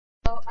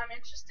I'm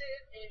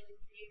interested in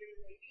being in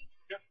the Navy,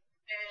 Yeah.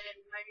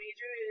 and my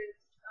major is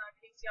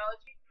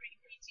kinesiology,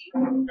 PT.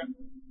 Okay.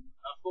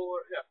 For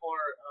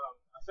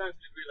a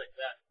science degree like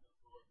that,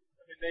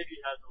 I mean,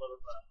 Navy has a lot of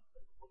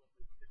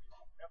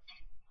yeah.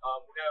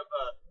 We have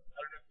I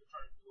don't know if you're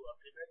trying to do a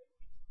payment.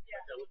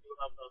 Yeah. We do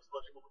have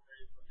scholarship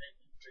opportunities for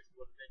Navy. Basically,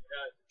 what the Navy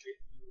has is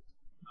pays you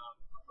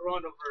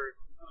around over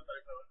 3,500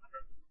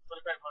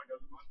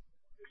 a month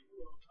until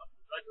you after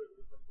you graduate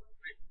with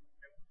 2023.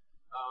 Okay.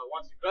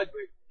 Once you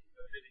graduate,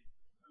 the Navy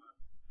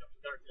you have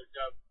to guarantee a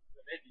job in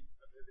the Navy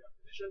as a Navy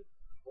acquisition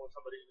or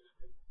somebody in the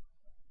science.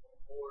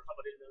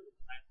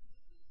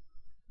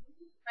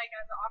 Like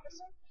as an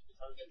officer? It's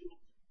how they do.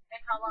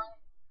 And how long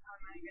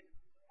am I going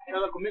to Yeah,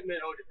 the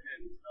commitment all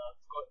depends.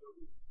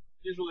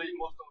 Usually,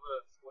 most of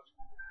the scholarship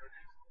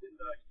opportunities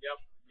is year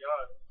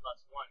plus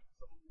one.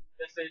 So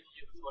let's say if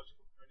you use a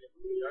scholarship opportunity for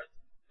 2 years,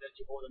 then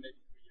you hold the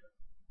Navy 3 years.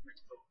 Right?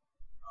 So,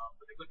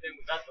 but the good thing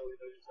with that though is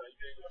you're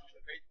getting your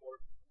tuition paid for,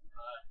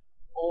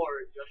 or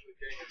you're actually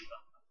getting a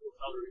full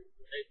salary in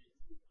the Navy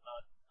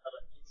at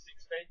an E6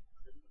 pay,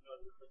 because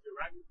your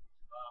rank,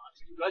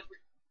 until you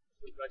graduate.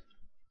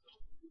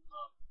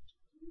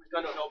 It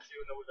kind of helps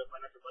you know with the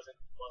financial budget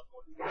while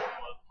going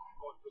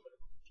through it.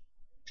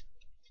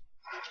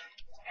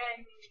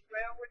 And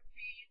where would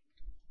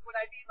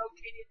I be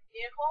located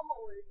near home,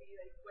 or would it be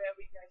like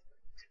wherever you guys go?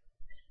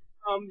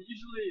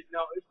 Usually,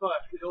 now if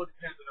it all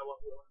depends on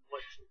what you're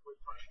trying to do.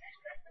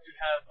 If you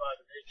have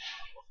the Navy,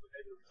 also the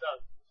Navy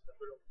Reserve, which is a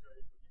good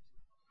opportunity for you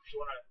to, if you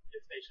want to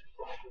get stationed, you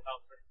want to have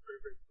very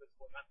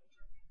flexible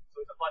management.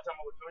 So it's a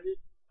part-time opportunity,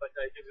 but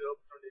it gives you the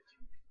opportunity to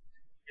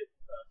get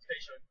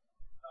stationed.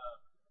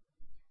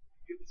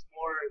 There's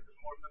more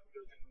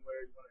flexibility in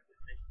where you want to get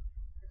stationed.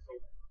 So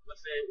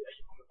let's say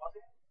you from the Paso.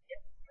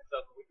 Yes.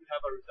 Example, we do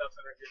have a reserve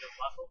center here in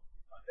Paso,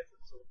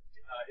 Texas. So if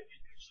you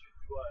do choose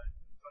to join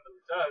the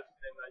reserve,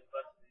 then you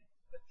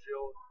actually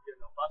drill here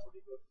in El Paso.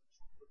 You go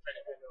to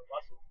training here in El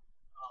Paso,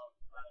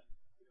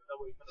 and that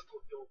way you kind of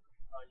fulfill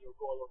your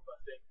goal of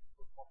staying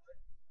for home.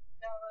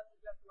 No, that's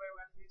exactly where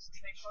I'm used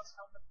to. They most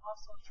of them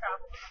also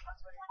travel.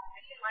 That's why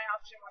my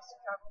option was to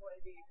travel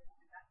where they even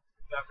do that.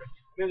 Exactly.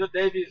 I mean, the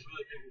Navy is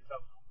really big with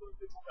travel.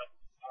 If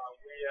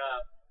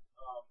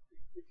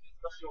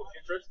that's your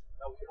interest,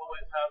 we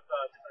always have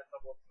different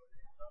travel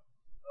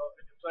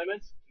in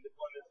deployments. In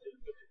deployments, you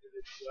get to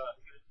visit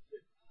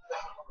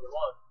all over the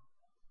world.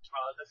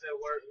 Let's say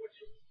what's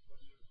your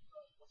interest?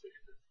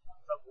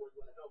 Travel, where do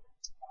you want to go?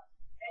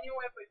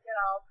 Anywhere but get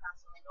out of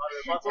Paso. Out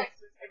of Paso?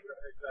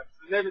 Exactly.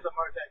 The Navy is a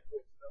maritime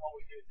force. All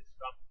we do is just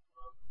travel.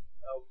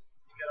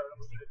 You get an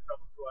opportunity to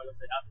travel to,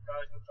 let's say,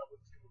 Africa, you can travel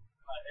to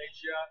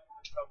Asia, you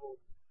can travel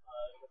to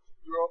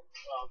Europe.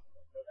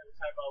 Every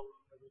time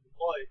we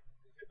deploy,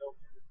 we get the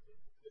opportunity to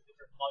visit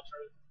different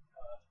cultures.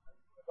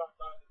 And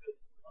sometimes we get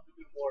to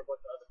do more about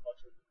the other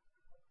cultures.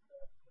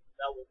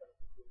 That way, kind of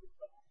fulfill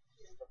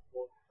this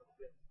goal.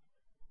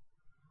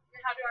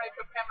 And how do I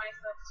prepare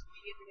myself to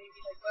be in the Navy?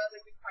 Like, what are the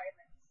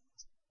requirements?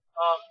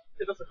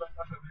 That's a very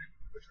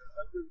good question.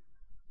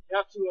 You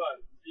have to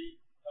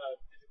be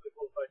physically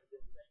qualified to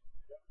be in the Navy.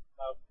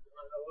 It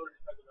already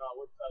depends on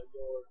what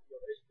your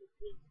age group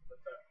is, but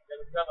then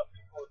we have a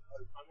physical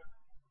requirement.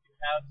 You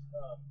have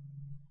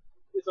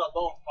it's a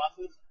long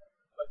process,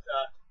 but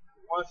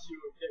once you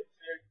get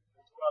cleared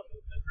throughout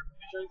the military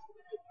positions, you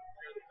get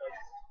cleared because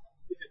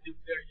you can do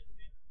very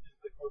easily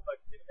physically qualified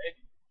to be in the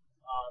Navy.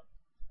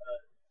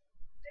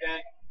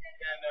 Then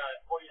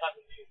all you have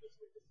to do is just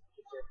get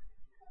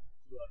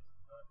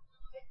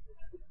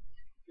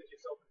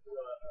yourself into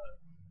a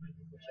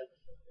position.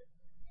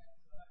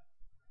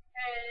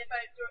 And if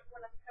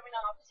when I'm coming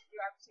out, do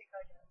you have to take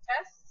like a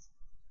test?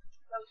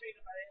 I was reading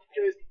about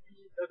it.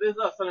 There's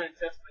a certain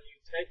test that you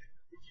take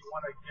if you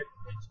want to get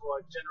into a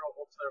general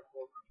officer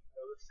program.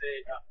 Let's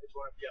say if you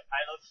want to be a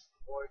pilot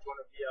or if you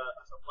want to be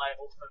a supply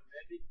officer in the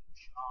Navy,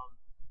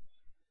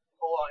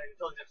 or an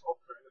intelligence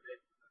officer in the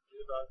Navy.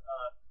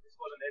 It's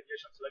called an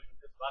aviation selection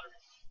test battery.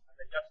 And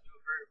then you have to do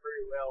very,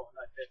 very well on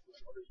that test in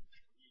order to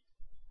be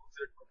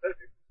considered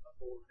competitive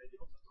for Navy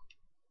officer.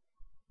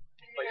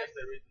 But yes,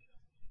 there is.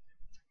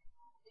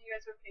 You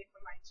guys were paid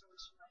for my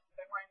tuition. Like,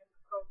 I wanted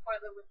to go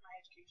further with my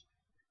education.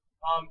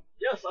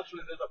 Yes,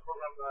 actually, there's a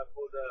program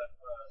called the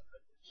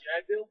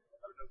GI Bill.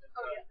 I don't know if you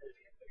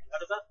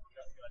heard of that.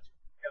 Yeah, gotcha.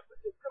 Yeah,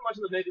 but pretty much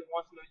the Navy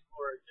wants to know you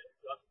for getting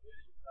to active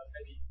duty.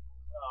 Navy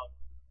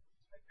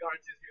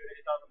guarantees you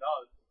 $80,000.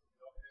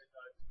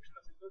 Tuition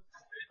assistance,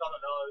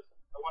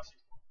 $80,000. Once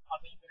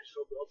after you finish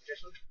your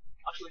obligation,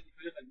 actually you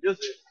can even use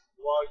it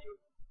while in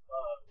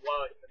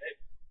the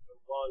Navy.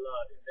 While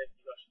in the Navy,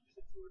 you actually use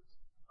it towards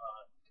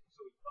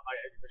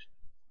higher education.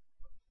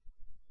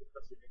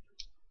 That's your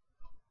interest.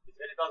 It's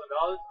 $80,000,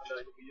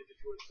 and you can use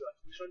it towards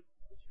tuition,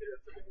 which you get a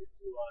certificate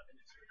to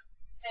industry.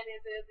 And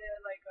is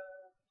there like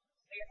a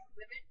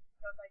limit?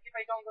 Of, like, if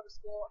I don't go to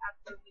school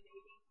after the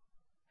Navy,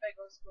 if I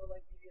go to school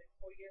like maybe like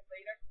 4 years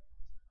later?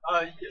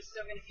 Yes.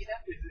 Still gonna be there?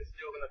 It's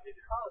still gonna be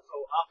there. Oh.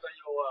 So after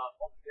your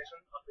obligation,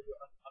 after your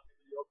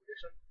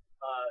obligation,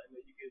 and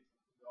then you get,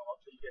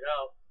 after you get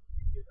out,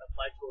 you can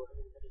apply for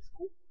any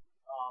school.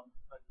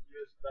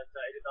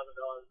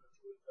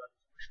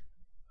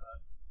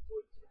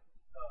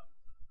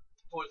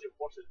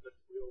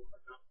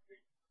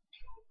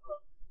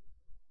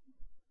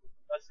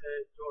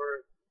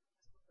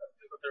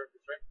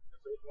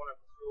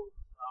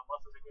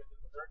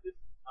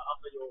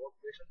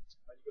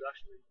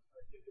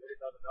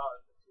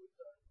 dollars.